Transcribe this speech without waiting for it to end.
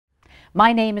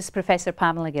My name is Professor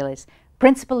Pamela Gillies,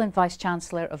 Principal and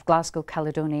Vice-Chancellor of Glasgow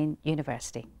Caledonian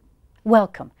University.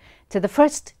 Welcome to the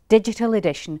first digital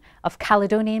edition of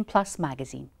Caledonian Plus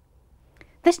magazine.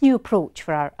 This new approach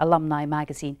for our Alumni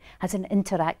magazine has an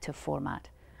interactive format,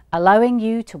 allowing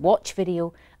you to watch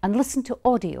video and listen to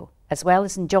audio as well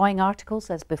as enjoying articles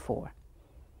as before.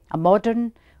 A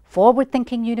modern,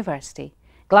 forward-thinking university,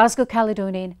 Glasgow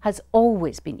Caledonian has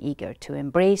always been eager to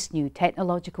embrace new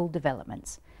technological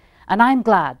developments, and I'm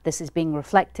glad this is being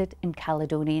reflected in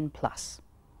Caledonian Plus.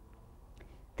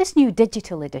 This new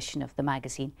digital edition of the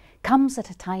magazine comes at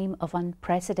a time of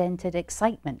unprecedented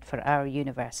excitement for our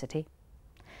university.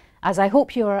 As I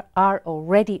hope you are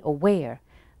already aware,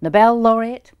 Nobel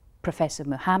laureate Professor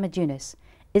Pamela Gillies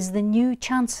is the new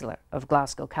Chancellor of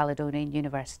Glasgow Caledonian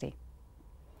University.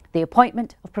 The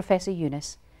appointment of Professor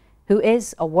Gillies, who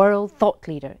is a world thought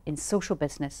leader in social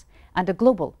business and a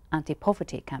global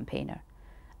anti-poverty campaigner,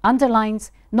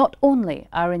 underlines not only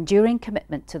our enduring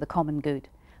commitment to the common good,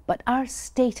 but our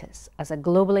status as a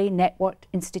globally networked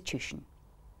institution.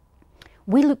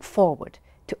 We look forward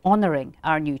to honouring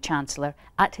our new Chancellor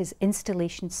at his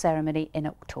installation ceremony in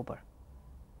October.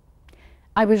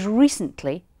 I was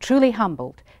recently truly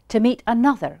humbled to meet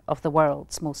another of the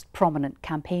world's most prominent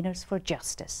campaigners for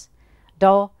justice,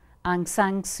 Daw Aung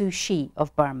San Suu Kyi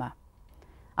of Burma.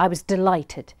 I was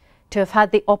delighted to have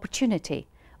had the opportunity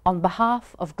on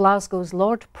behalf of Glasgow's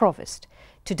Lord Provost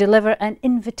to deliver an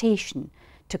invitation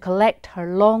to collect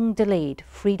her long-delayed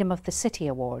Freedom of the City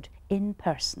Award in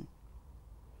person.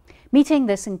 Meeting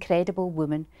this incredible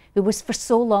woman who was for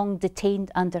so long detained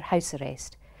under house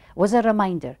arrest was a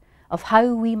reminder of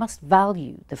how we must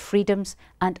value the freedoms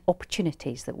and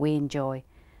opportunities that we enjoy,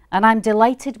 and I'm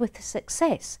delighted with the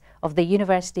success of the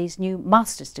university's new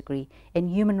Master's degree in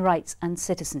Human Rights and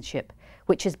Citizenship,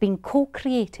 which has been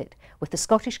co-created with the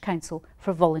Scottish Council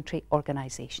for Voluntary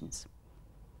Organisations.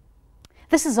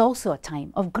 This is also a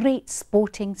time of great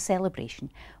sporting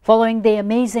celebration following the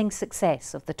amazing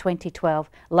success of the 2012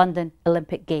 London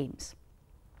Olympic Games.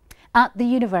 At the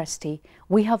university,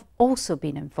 we have also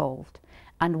been involved,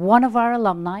 and one of our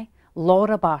alumni,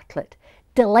 Laura Bartlett,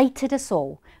 delighted us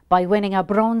all by winning a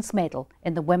bronze medal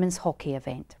in the women's hockey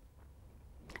event.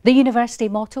 The university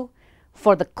motto,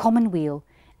 "For the Common Weal,"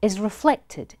 is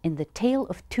reflected in the Tale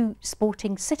of Two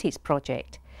Sporting Cities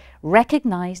project,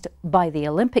 recognised by the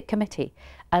Olympic Committee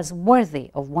as worthy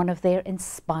of one of their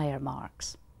Inspire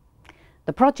marks.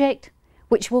 The project,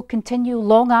 which will continue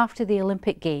long after the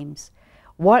Olympic Games,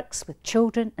 works with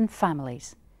children and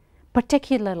families,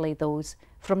 particularly those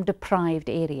from deprived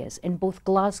areas in both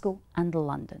Glasgow and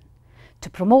London,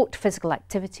 to promote physical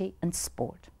activity and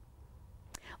sport.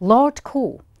 Lord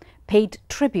Cole paid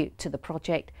tribute to the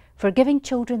project for giving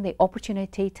children the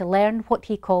opportunity to learn what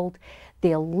he called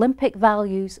the Olympic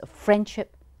values of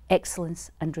friendship, excellence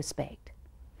and respect.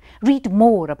 Read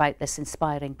more about this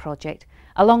inspiring project,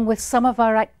 along with some of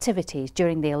our activities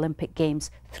during the Olympic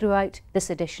Games throughout this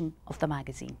edition of the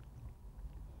magazine.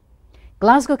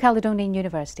 Glasgow Caledonian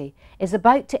University is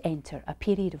about to enter a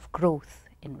period of growth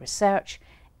in research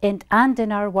and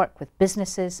in our work with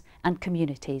businesses and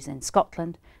communities in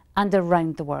Scotland and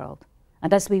around the world.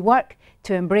 And as we work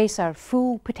to embrace our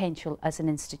full potential as an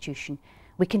institution,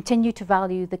 we continue to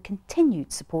value the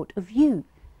continued support of you,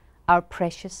 our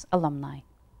precious alumni.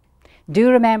 Do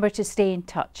remember to stay in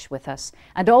touch with us,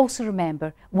 and also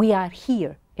remember we are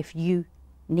here if you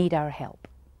need our help.